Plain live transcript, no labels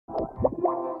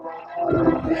Hi,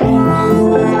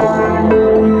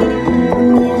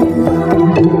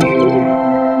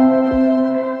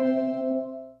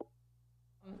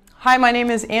 my name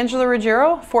is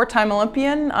Ruggiero, four-time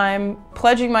Olympian. I'm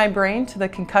pledging my brain to the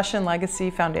Concussion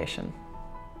Legacy Foundation.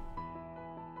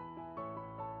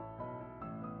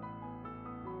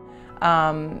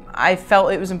 I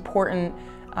felt it was important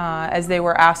as they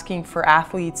were asking for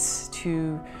athletes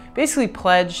to basically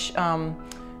pledge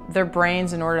their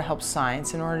brains in order to help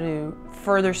science, in order to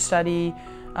further study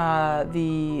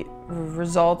the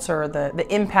results or the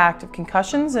impact of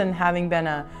concussions. And having been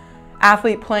an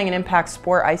athlete playing an impact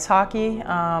sport, ice hockey,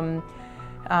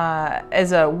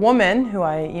 as a woman who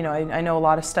I know a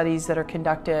lot of studies that are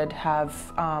conducted have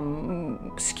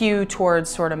skew towards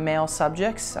sort of male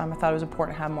subjects. I thought it was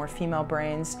important to have more female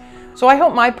brains. So I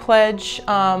hope my pledge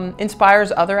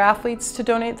inspires other athletes to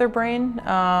donate their brain.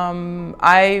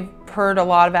 I've heard a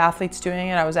lot of athletes doing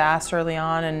it. I was asked early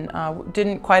on and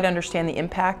didn't quite understand the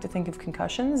impact, I think, of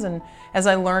concussions. And as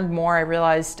I learned more, I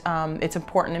realized it's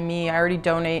important to me. I already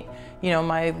donate,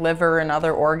 my liver and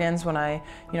other organs when I,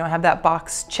 have that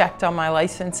box checked on my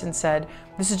license and said,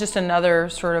 this is just another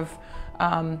sort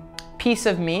of piece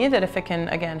of me that if it can,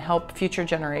 again, help future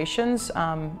generations,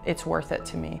 it's worth it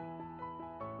to me.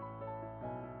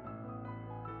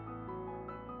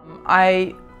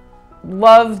 I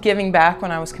loved giving back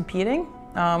when I was competing.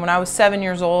 When I was 7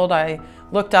 years old, I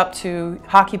looked up to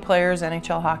hockey players,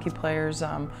 NHL hockey players,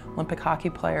 Olympic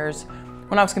hockey players.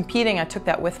 When I was competing, I took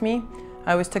that with me.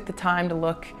 I always took the time to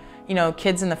look,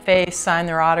 kids in the face, sign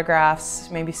their autographs,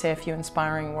 maybe say a few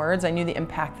inspiring words. I knew the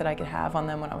impact that I could have on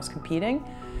them when I was competing.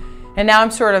 And now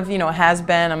I'm sort of,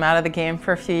 has-been. I'm out of the game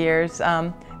for a few years.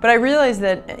 But I realized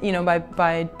that,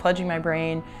 by pledging my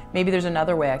brain, maybe there's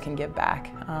another way I can give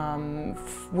back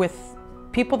with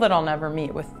people that I'll never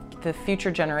meet, with the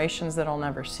future generations that I'll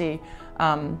never see.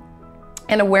 And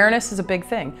awareness is a big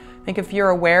thing. I think if you're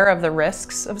aware of the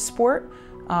risks of sport,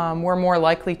 we're more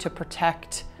likely to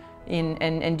protect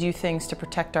and do things to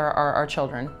protect our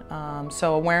children.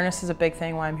 So awareness is a big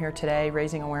thing, why I'm here today,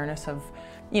 raising awareness of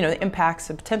the impacts,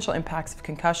 the potential impacts of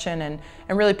concussion, and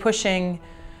really pushing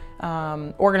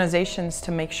organizations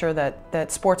to make sure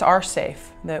that sports are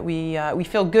safe, that we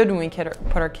feel good when we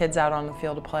put our kids out on the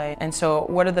field to play. And so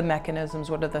what are the mechanisms,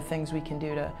 what are the things we can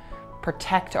do to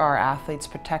protect our athletes,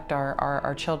 protect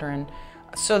our children,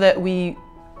 so that we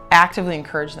actively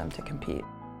encourage them to compete.